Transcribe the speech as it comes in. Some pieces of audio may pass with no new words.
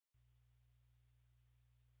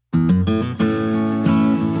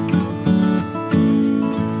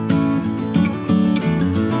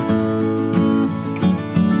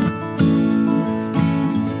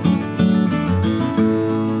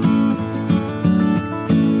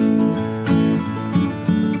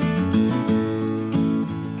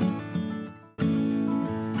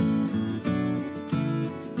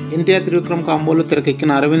ఎన్టీఆర్ త్రివిక్రమ్ కాంబోలో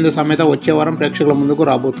తెరకెక్కిన అరవింద సమేత వచ్చే వారం ప్రేక్షకుల ముందుకు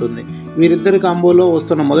రాబోతుంది. వీరిద్దరి కాంబోలో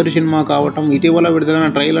వస్తున్న మొదటి సినిమా కావటం ఇటీవల విడుదలైన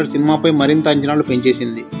ట్రైలర్ సినిమాపై మరింత అంచనాలు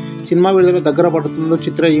పెంచేసింది. సినిమా విడుదల దగ్గర పడుతుందో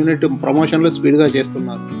చిత్ర యూనిట్ ప్రమోషన్లు స్పీడ్గా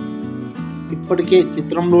చేస్తున్నారు. ఇప్పటికే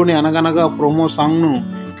చిత్రంలోని అనగనగా ప్రోమో సాంగ్ను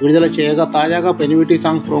విడుదల చేయగా తాజాగా పెనివిటి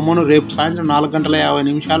సాంగ్ ప్రోమోను రేపు సాయంత్రం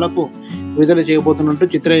 4:50 విడుదల చేయబోతున్నట్టు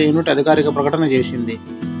చిత్ర యూనిట్ అధికారిక ప్రకటన చేసింది.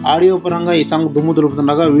 ఆడియో పరంగా ఈ సాంగ్ దుమ్ము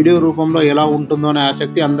దులుపుతుండగా వీడియో రూపంలో ఎలా ఉంటుందో అనే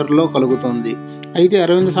ఆసక్తి అందరిలో కలుగుతోంది. అయితే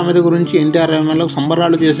అరవింద సమేత గురించి ఎన్టీఆర్ అభిమానులకు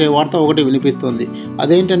సంబరాలు చేసే వార్త ఒకటి వినిపిస్తోంది.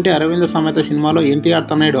 అదేంటంటే అరవింద సమేత సినిమాలో ఎన్టీఆర్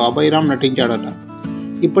తనయుడు అభయ్ నటించాడట.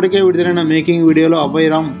 ఇప్పటికే విడుదలైన మేకింగ్ వీడియోలో అభయ్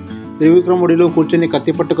త్రివిక్రముడిలో కూర్చొని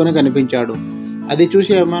కత్తి పట్టుకొని కనిపించాడు. అది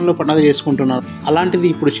చూసి అభిమానులు పండగ చేసుకుంటున్నారు. అలాంటిది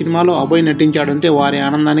ఇప్పుడు సినిమాలో అభయ్ నటించాడంటే వారి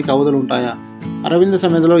ఆనందానికి అవధులు ఉంటాయా? అరవింద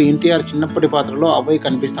సమేతలో ఎన్టీఆర్ చిన్నప్పటి పాత్రలో అభయ్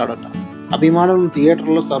కనిపిస్తాడట. అభిమానులను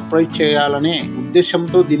థియేటర్లో సర్ప్రైజ్ చేయాలనే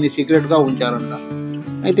ఉద్దేశంతో దీన్ని సీక్రెట్గా ఉంచారంట.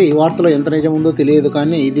 అయితే ఈ వార్తలో ఎంత నిజం ఉందో తెలియదు,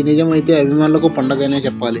 కానీ ఇది నిజమైతే అభిమానులకు పండగనే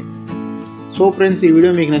చెప్పాలి. సో ఫ్రెండ్స్, ఈ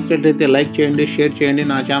వీడియో మీకు నచ్చినట్లయితే లైక్ చేయండి, షేర్ చేయండి,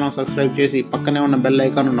 నా ఛానల్ సబ్స్క్రైబ్ చేసి పక్కనే ఉన్న బెల్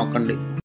ఐకాన్ నొక్కండి.